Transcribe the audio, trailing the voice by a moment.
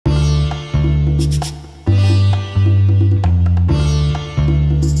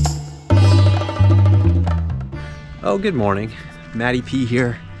Oh, good morning. Matty P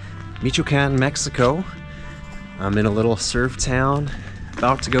here, Michoacan, Mexico. I'm in a little surf town,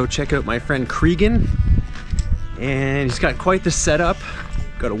 about to go check out my friend Kregan. And he's got quite the setup.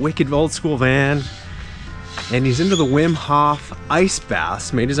 Got a wicked old school van. And he's into the Wim Hof ice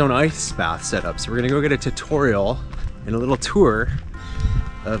baths, made his own ice bath setup. So we're gonna go get a tutorial and a little tour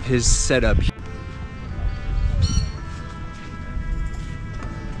of his setup.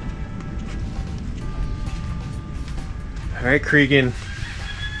 All right, Kregan.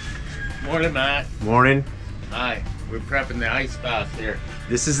 Morning, Matt. Morning. Hi. We're prepping the ice bath here.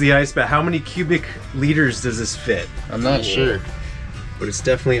 This is the ice bath. How many cubic liters does this fit? I'm not sure. But it's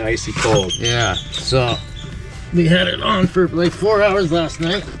definitely icy cold. Yeah, so we had it on for like 4 hours last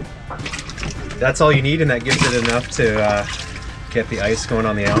night. That's all you need, and that gives it enough to get the ice going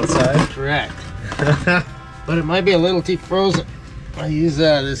on the outside? Correct. But it might be a little too frozen. I use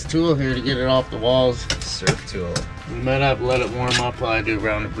this tool here to get it off the walls. Surf tool. We might have to let it warm up while I do a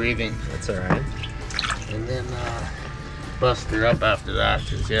round of breathing. That's alright. And then bust her up after that,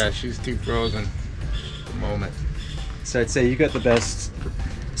 because yeah, she's too frozen at the moment. So I'd say you got the best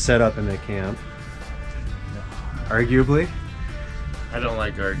setup in the camp. Arguably. I don't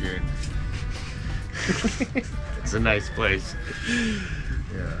like arguing. It's a nice place.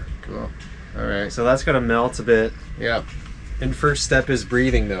 Yeah, cool. Alright. So that's gonna melt a bit. Yep. And first step is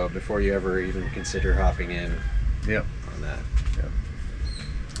breathing though, before you ever even consider hopping in. Yep. On that. Yep.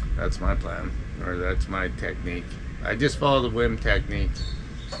 That's my plan, or that's my technique. I just follow the Wim technique.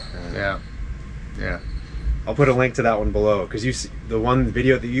 Yeah. Yeah. I'll put a link to that one below, because you see, the one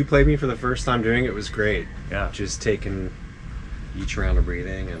video that you played me for the first time doing it was great. Yeah. Just taking each round of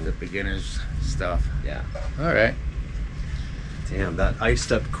breathing and The beginner's stuff. yeah. All right. Damn, that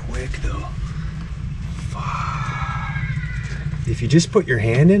iced up quick though. If you just put your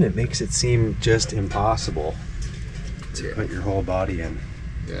hand in, it makes it seem just impossible to put your whole body in.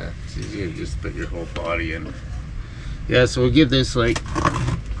 Yeah, it's easier to just put your whole body in. Yeah, so we'll give this like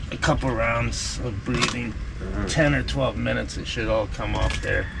a couple rounds of breathing. 10 or 12 minutes, it should all come off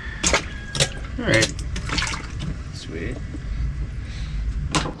there. All right. Sweet.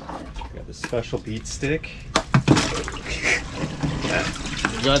 Got the special beat stick. We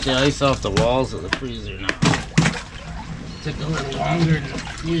got the ice off the walls of the freezer now. Took a little longer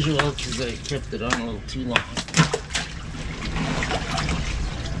than usual because I kept it on a little too long.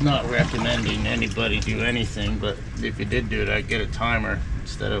 Not recommending anybody do anything, but if you did do it, I'd get a timer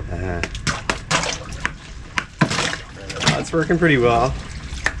instead of... That's working pretty well.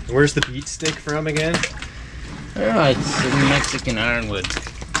 Where's the beat stick from again? Yeah, it's in Mexican ironwood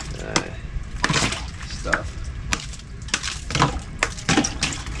stuff.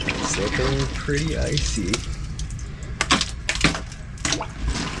 It's looking pretty icy.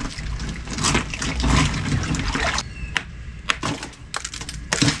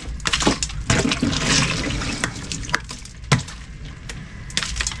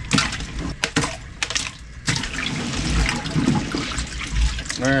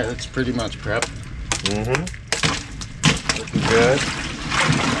 Alright, that's pretty much prep. Mm-hmm. Looking good.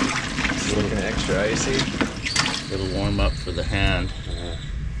 It's looking extra icy. It'll warm up for the hand.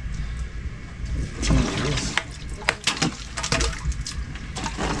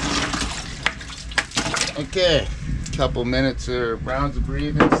 Okay, couple minutes or rounds of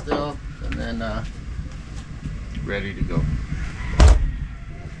breathing still, and then ready to go.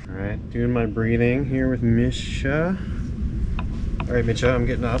 Alright, doing my breathing here with Misha. Alright, Misha, I'm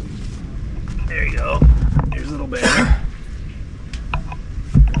getting up. There you go. Here's a little bit.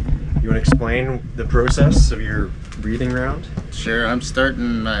 You want to explain the process of your breathing round? Sure, I'm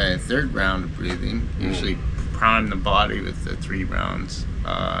starting my third round of breathing. Usually prime the body with the 3 rounds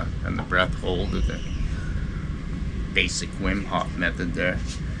and the breath hold of the basic Wim Hof method there.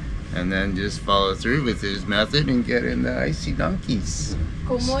 And then just follow through with his method and get in the icy donkeys.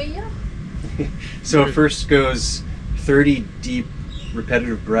 So it first goes 30 deep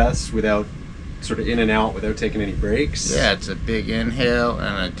repetitive breaths without sort of in and out without taking any breaks. Yeah, it's a big inhale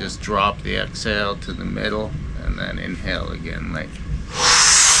and I just drop the exhale to the middle and then inhale again like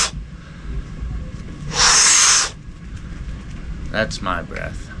that's my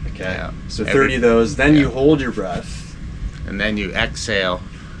breath. Okay. Yeah. So 30 of those, then you hold your breath. And then you exhale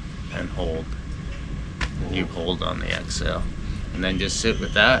and hold. You hold on the exhale. And then just sit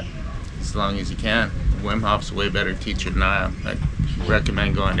with that as long as you can. Wim Hof's a way better teacher than I am. I'd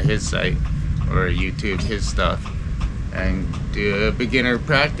recommend going to his site or YouTube, his stuff, and do a beginner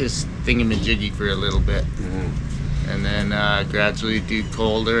practice thingamajiggy for a little bit. And then gradually do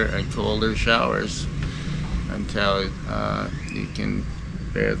colder and colder showers until you can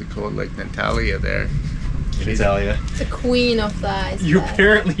bear the cold like Natalia there. let me tell you. The queen of the ice You bath.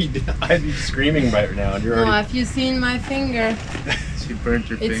 apparently, I'd be screaming right now, and you're No, already. have you seen my finger? She burnt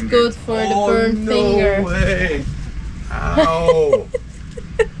your It's finger. good for the burnt finger. No way! Ow!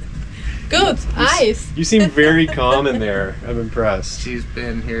 Good, ice. You seem very calm in there. I'm impressed. She's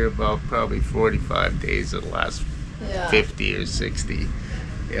been here about probably 45 days of the last Yeah. 50 or 60.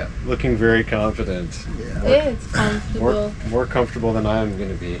 Yeah. Looking very confident. Yeah. It's comfortable. More comfortable than I'm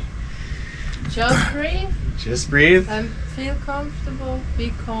gonna be. Just breathe Just breathe. and feel comfortable.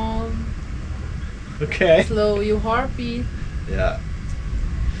 Be calm. Okay. Slow your heartbeat. Yeah.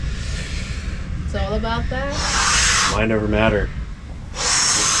 It's all about that. Mind over matter.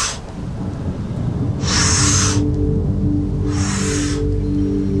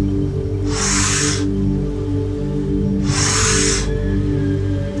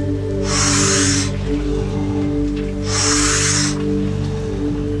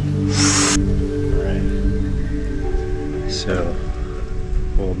 So,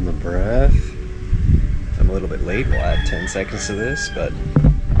 holding the breath. I'm a little bit late. We'll add 10 seconds to this, but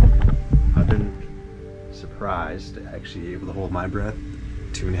I've been surprised actually able to hold my breath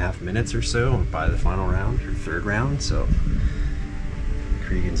 2.5 minutes or so by the final round or third round. So,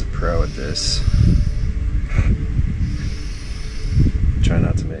 Kregan's a pro at this. Try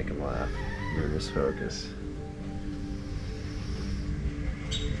not to make him laugh. Nervous focus.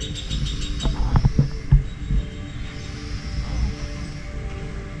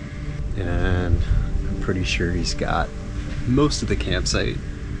 And I'm pretty sure he's got most of the campsite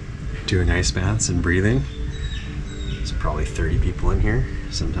doing ice baths and breathing. There's probably 30 people in here.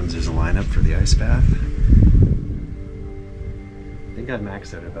 Sometimes there's a lineup for the ice bath. I think I've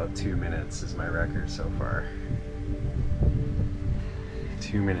maxed out about 2 minutes is my record so far.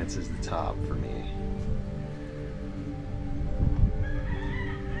 2 minutes is the top for me.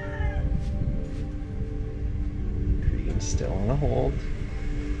 Kregan's still on a hold.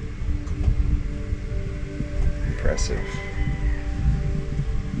 Impressive.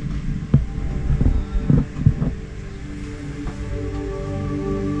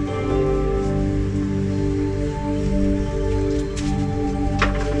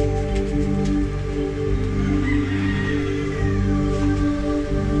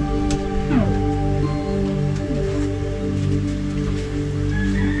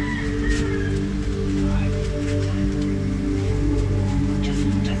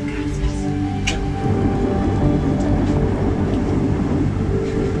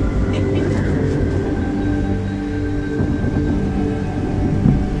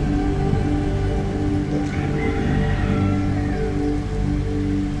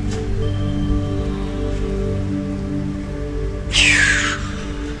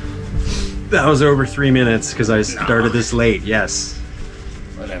 That was over 3 minutes because I started this late, yes.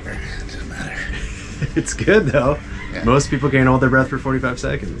 Whatever. It doesn't matter. It's good though. Yeah. Most people can't hold their breath for 45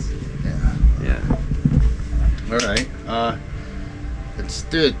 seconds. Yeah. Yeah. All right. Let's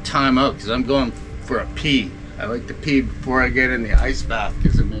do a timeout because I'm going for a pee. I like to pee before I get in the ice bath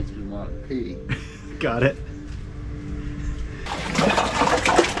because it makes me want to pee. Got it.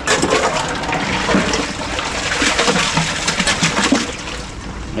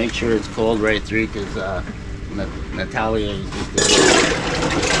 Make sure it's cold right through because Natalia usually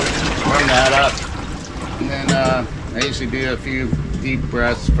warm that up. And then I usually do a few deep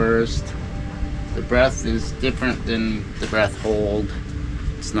breaths first. The breath is different than the breath hold.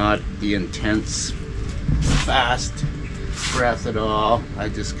 It's not the intense, fast breath at all. I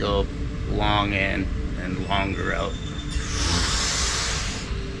just go long in and longer out.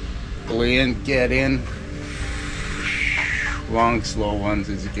 Pull in, get in. Long, slow ones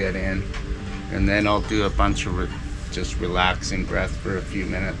as you get in. And then I'll do a bunch of just relaxing breath for a few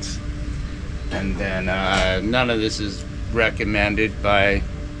minutes. And then none of this is recommended by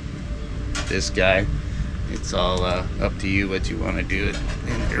this guy. It's all up to you what you want to do it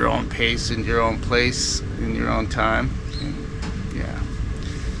in your own pace, in your own place, in your own time. And, yeah.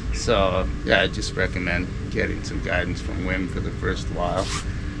 So yeah, I just recommend getting some guidance from Wim for the first while.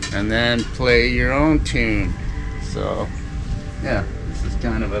 And then play your own tune. So yeah, this is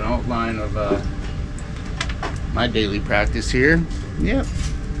kind of an outline of my daily practice here. Yep.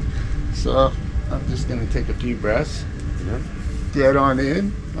 So I'm just gonna take a few breaths. Yep. Get on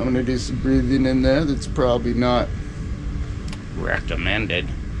in. I'm gonna do some breathing in there. That's probably not recommended,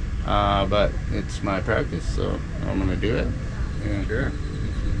 but it's my practice, so I'm gonna do it. Yeah. Sure.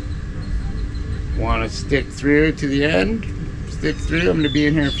 Want to stick through to the end? Stick through. I'm gonna be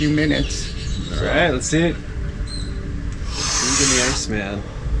in here a few minutes. All right, let's see it. Kregan the Iceman.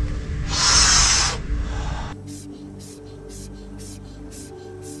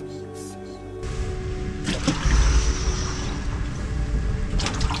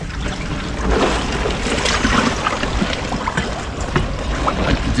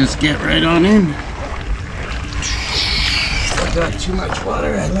 Just get right on in. I got too much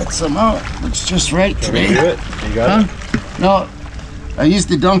water. I let some out. It's just right today. Can you do it? You got it? No, I used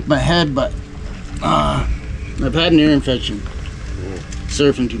to dunk my head, but I've had an ear infection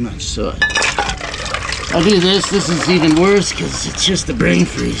surfing too much, so I do this. This is even worse because it's just a brain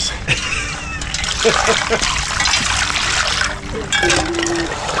freeze.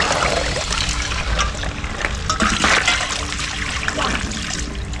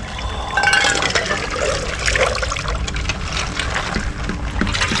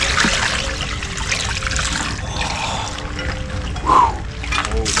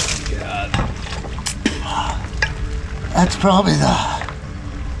 That's probably the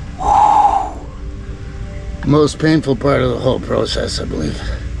most painful part of the whole process, I believe.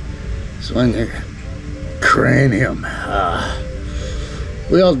 Is when your cranium.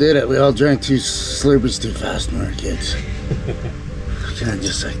 We all did it. We all drank 2 Slurpees too fast when we were kids. Kind of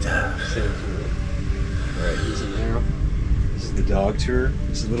just like that. Alright, he's in there. This is the dog tour.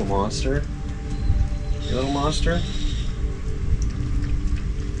 This is Little Monster. Hey, Little Monster.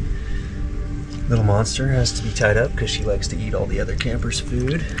 Little Monster has to be tied up because she likes to eat all the other campers'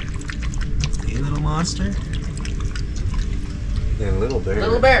 food. Hey, Little Monster. And Little Bear.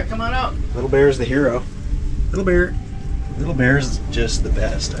 Little Bear, come on out. Little Bear is the hero. Little Bear. Little Bear is just the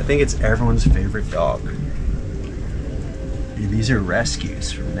best. I think it's everyone's favorite dog. These are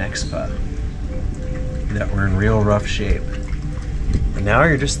rescues from Nexpa that were in real rough shape. And now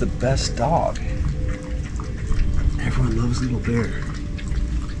you're just the best dog. Everyone loves Little Bear.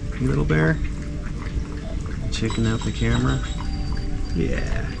 Hey, Little Bear. Checking out the camera.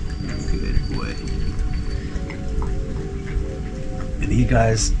 Yeah, good boy. And you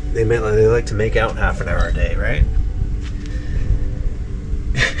guys, they like to make out half an hour a day, right?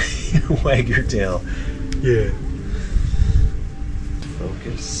 Wag your tail. Yeah.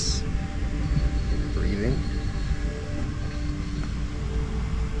 Focus. Breathing.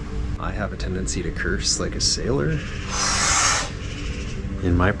 I have a tendency to curse like a sailor.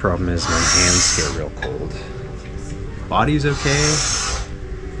 And my problem is my hands get real cold. Body's okay.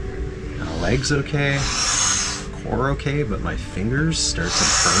 Legs okay. Core okay, but my fingers start to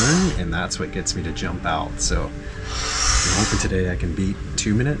burn, and that's what gets me to jump out. So I'm hoping today I can beat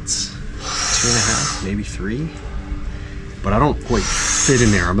 2 minutes, 2.5, maybe 3. But I don't quite fit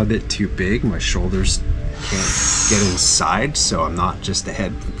in there. I'm a bit too big. My shoulders can't get inside, so I'm not just a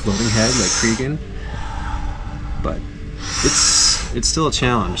floating head like Kregan. But it's still a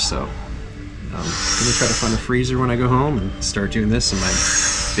challenge, so I'm gonna try to find a freezer when I go home and start doing this in my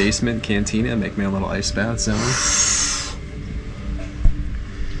basement cantina, make me a little ice bath zone.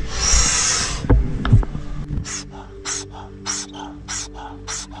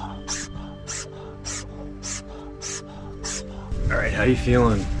 Alright, how you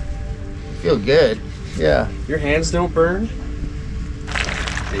feeling? Feel good. Yeah. Your hands don't burn?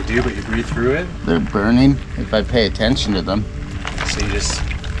 They do, but you breathe through it? They're burning if I pay attention to them. So you just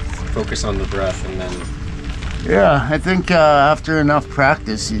focus on the breath and then... Yeah, I think after enough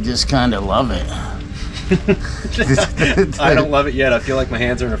practice, you just kind of love it. I don't love it yet. I feel like my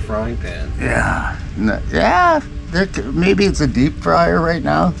hands are in a frying pan. Yeah. Yeah. Maybe it's a deep fryer right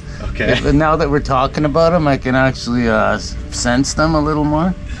now. Okay. But now that we're talking about them, I can actually sense them a little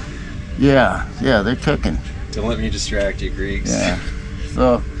more. Yeah. Yeah, they're cooking. Don't let me distract you, Greeks. Yeah.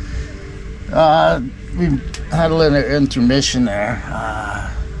 So, we had a little intermission there.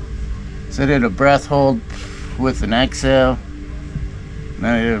 So I did a breath hold with an exhale.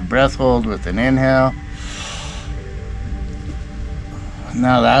 Then I did a breath hold with an inhale.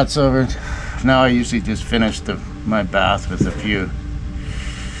 Now that's over. Now I usually just finish my bath with a few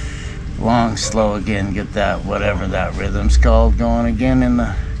long, slow again. Get that whatever that rhythm's called going again in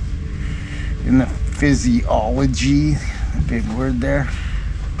the physiology. Big word there.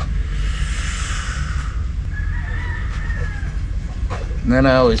 And then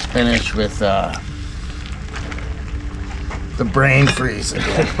I always finish with the brain freeze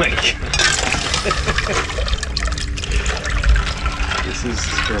again. Oh my god. This is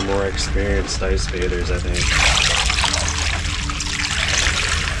for more experienced ice bathers, I think.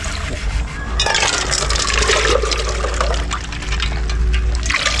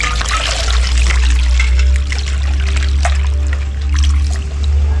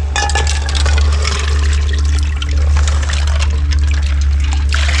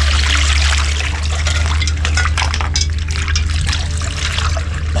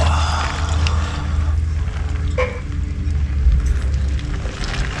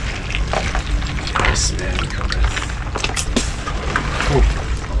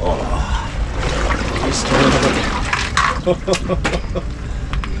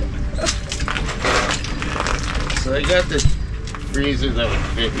 So I got this freezer that would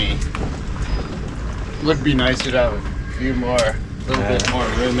fit me. Would be nicer to have a few more, a little bit more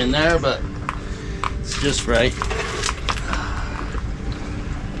room in there, but it's just right.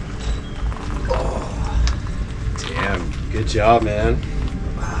 Damn, good job, man.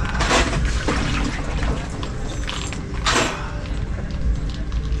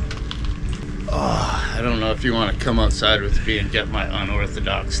 I don't know if you want to come outside with me and get my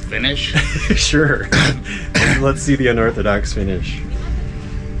unorthodox finish. Sure. Let's see the unorthodox finish.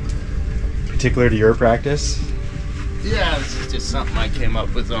 Particular to your practice? Yeah, this is just something I came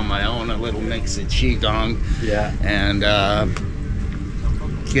up with on my own, a little mix of Qigong. Yeah. And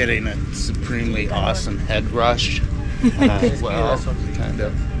getting a supremely awesome head rush as well. Kind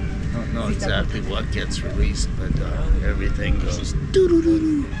of. I don't know exactly what gets released, but everything goes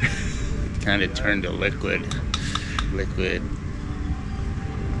doo-doo-doo-doo. Kind of turned to liquid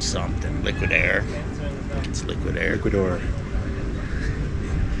something, liquid air. It's liquid air. Ecuador.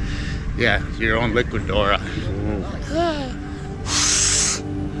 Yeah, your own liquidora.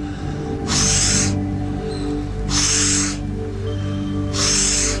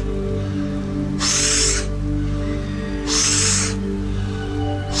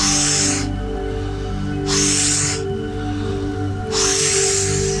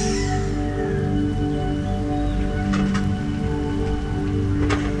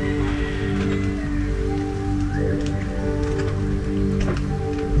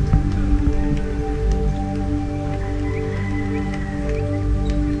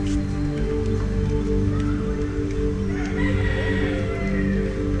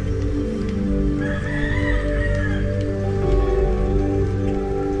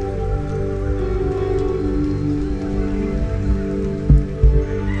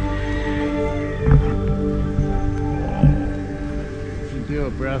 Do a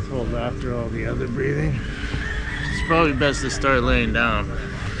breath hold after all the other breathing. It's probably best to start laying down.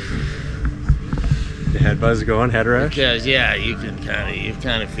 The head buzz going, head rush? Because yeah, you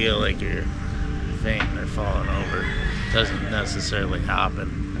kind of feel like you're fainting or falling over. It doesn't necessarily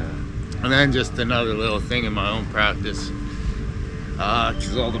happen. And then just another little thing in my own practice,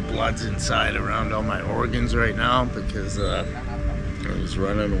 because all the blood's inside around all my organs right now, because I was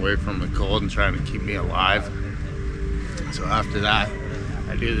running away from the cold and trying to keep me alive. So after that,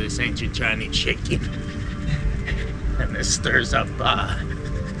 I do this ancient Chinese shaking, and this stirs up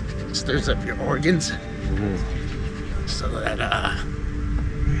your organs, so that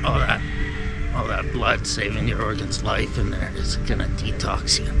all that blood saving your organs' life in there is gonna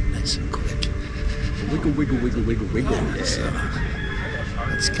detox you nice and quick. Wiggle, wiggle, wiggle, wiggle, wiggle. Yeah. So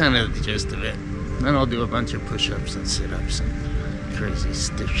that's kind of the gist of it. Then I'll do a bunch of push-ups and sit-ups and crazy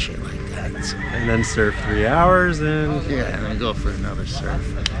stiff shit like that. So. And then surf 3 hours and... Yeah, and then go for another surf.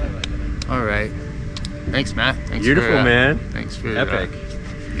 All right. Thanks, Matt. Thanks Beautiful, for, man. Thanks for Epic.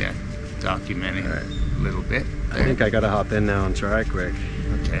 Documenting a little bit. I think I gotta hop in now and try quick.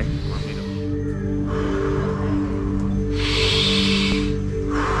 Okay.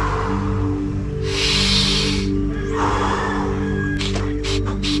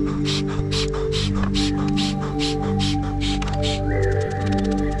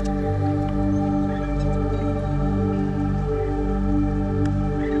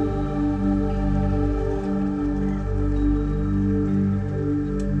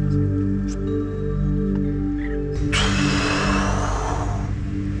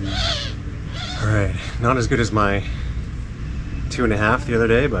 Alright, not as good as my 2.5 the other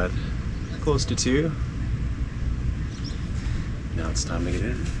day, but close to 2. Now it's time to get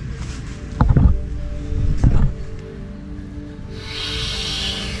in.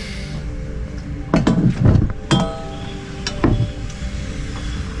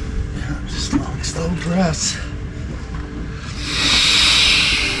 Just long, slow breaths.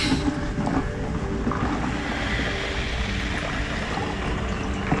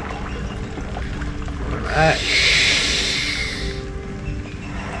 Alright.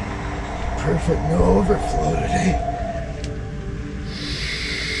 Perfect, no overflow today.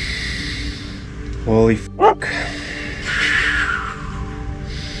 Holy fuck.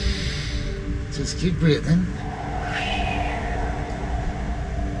 Just keep breathing.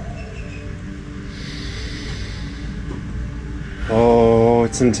 Oh,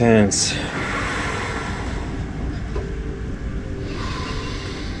 it's intense.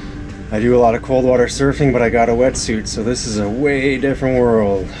 I do a lot of cold water surfing, but I got a wetsuit, so this is a way different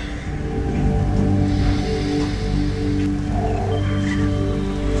world.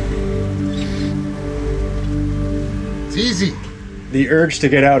 It's easy. The urge to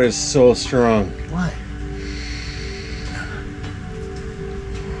get out is so strong. Why?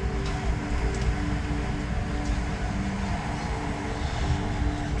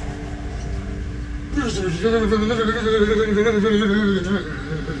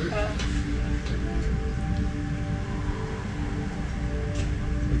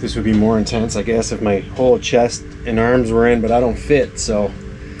 This would be more intense, I guess, if my whole chest and arms were in, but I don't fit, so.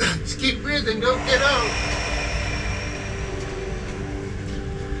 Just keep breathing, don't get out.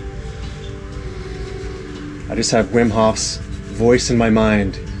 I just have Wim Hof's voice in my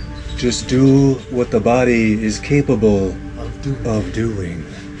mind. Just do what the body is capable of doing.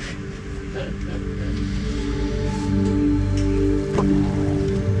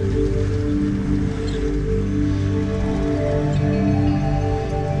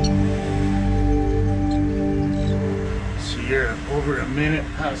 So you're over a minute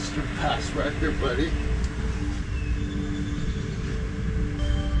past your past record, buddy.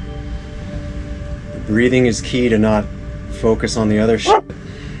 Breathing is key to not focus on the other shit.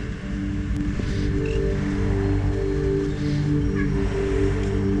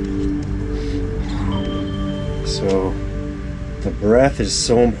 So, the breath is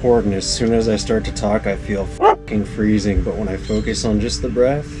so important. As soon as I start to talk, I feel fucking freezing. But when I focus on just the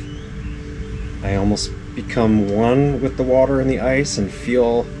breath, I almost become one with the water and the ice and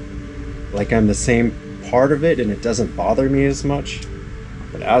feel like I'm the same part of it, and it doesn't bother me as much.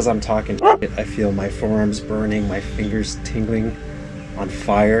 But as I'm talking shit, I feel my forearms burning, my fingers tingling, on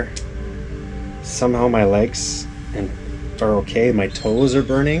fire. Somehow my legs are okay, my toes are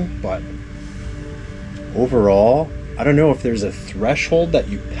burning, but overall, I don't know if there's a threshold that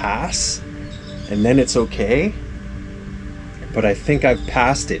you pass and then it's okay, but I think I've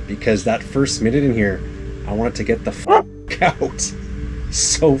passed it, because that first minute in here, I wanted to get the fuck out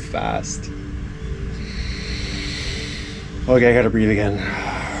so fast. Okay, I gotta breathe again.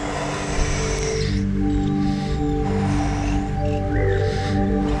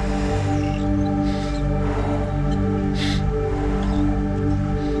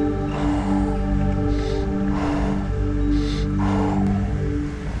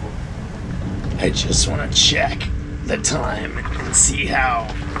 I just want to check the time and see how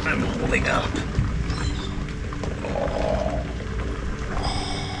I'm holding up.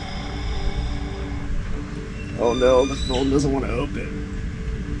 Oh no, the phone doesn't want to open.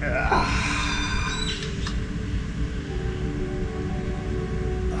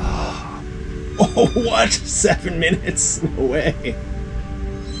 Oh, what? 7 minutes? No way.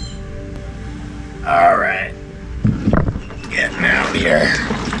 All right, getting out here.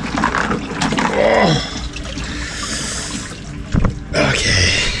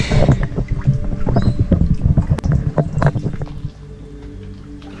 Okay.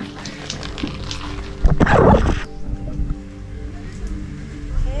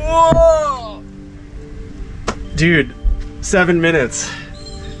 Whoa! Dude, 7 minutes.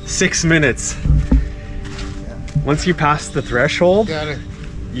 6 minutes. Once you pass the threshold, Got it.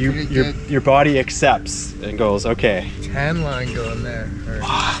 your body accepts and goes, okay. Tan line going there.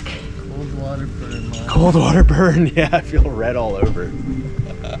 Fuck. Cold water burn line. Cold water burn. Yeah, I feel red all over.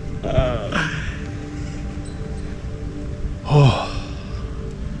 Oh.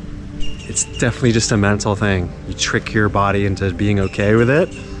 It's definitely just a mental thing. You trick your body into being okay with it.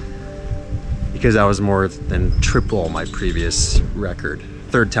 Because that was more than triple my previous record.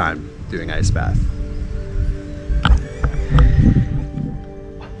 3rd time doing ice bath.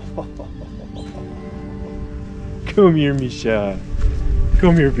 Come here, Misha.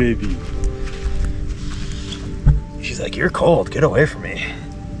 Come here, baby. She's like, you're cold. Get away from me.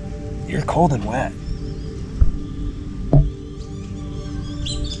 You're cold and wet.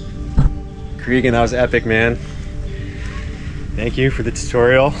 Kregan, that was epic, man. Thank you for the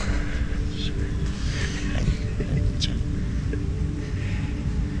tutorial.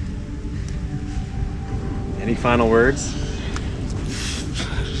 Any final words?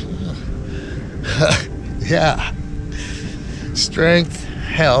 Yeah. Strength,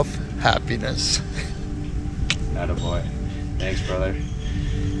 health, happiness. Attaboy. Thanks, brother.